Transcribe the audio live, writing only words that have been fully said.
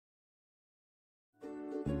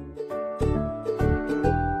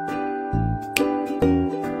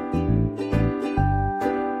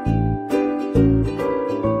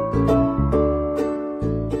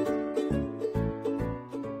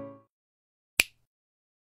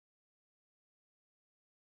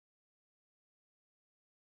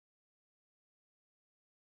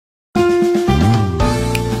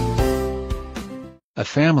a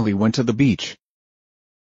family went to the beach.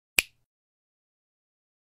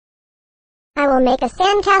 I will make a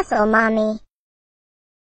sandcastle, Mommy.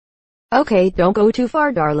 Okay, don't go too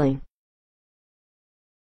far, darling.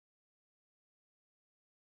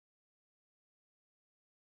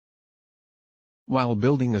 While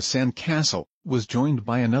building a sandcastle, was joined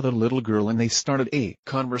by another little girl and they started a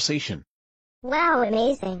conversation. Wow,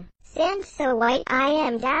 amazing. Sand so white I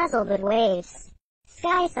am dazzled with waves.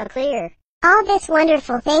 Sky so clear. All this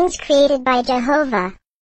wonderful things created by Jehovah.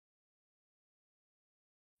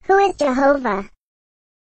 Who is Jehovah?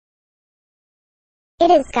 It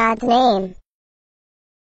is God's name.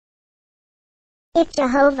 If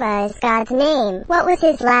Jehovah is God's name, what was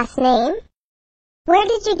his last name? Where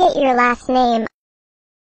did you get your last name?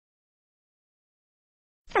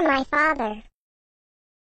 From my father.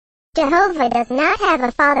 Jehovah does not have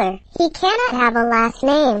a father. He cannot have a last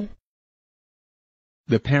name.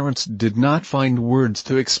 The parents did not find words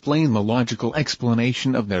to explain the logical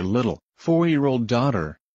explanation of their little 4-year-old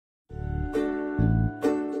daughter.